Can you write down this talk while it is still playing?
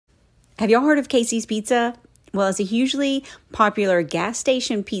Have y'all heard of Casey's Pizza? Well, it's a hugely popular gas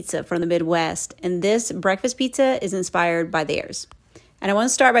station pizza from the Midwest, and this breakfast pizza is inspired by theirs. And I want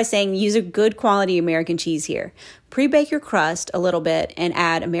to start by saying use a good quality American cheese here. Pre-bake your crust a little bit and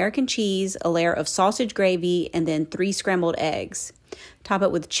add American cheese, a layer of sausage gravy, and then 3 scrambled eggs. Top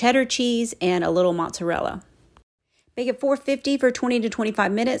it with cheddar cheese and a little mozzarella. Bake at 450 for 20 to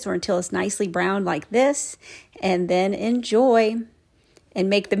 25 minutes or until it's nicely browned like this, and then enjoy and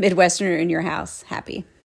make the Midwesterner in your house happy.